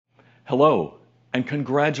Hello, and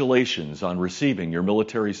congratulations on receiving your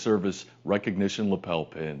military service recognition lapel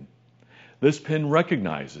pin. This pin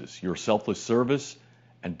recognizes your selfless service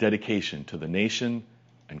and dedication to the nation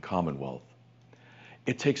and commonwealth.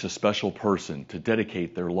 It takes a special person to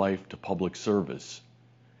dedicate their life to public service,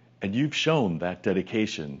 and you've shown that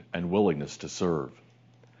dedication and willingness to serve.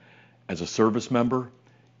 As a service member,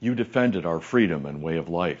 you defended our freedom and way of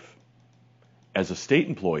life. As a state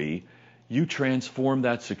employee, you transformed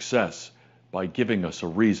that success by giving us a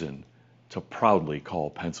reason to proudly call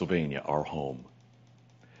Pennsylvania our home.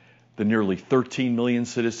 The nearly 13 million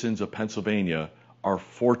citizens of Pennsylvania are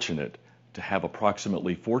fortunate to have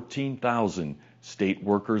approximately 14,000 state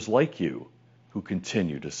workers like you who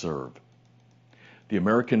continue to serve. The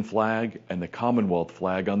American flag and the Commonwealth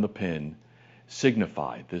flag on the pin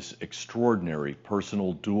signify this extraordinary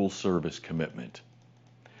personal dual service commitment.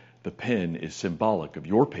 The pin is symbolic of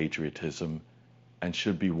your patriotism and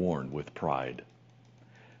should be worn with pride.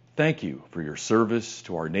 Thank you for your service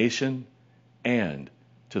to our nation and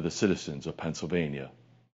to the citizens of Pennsylvania.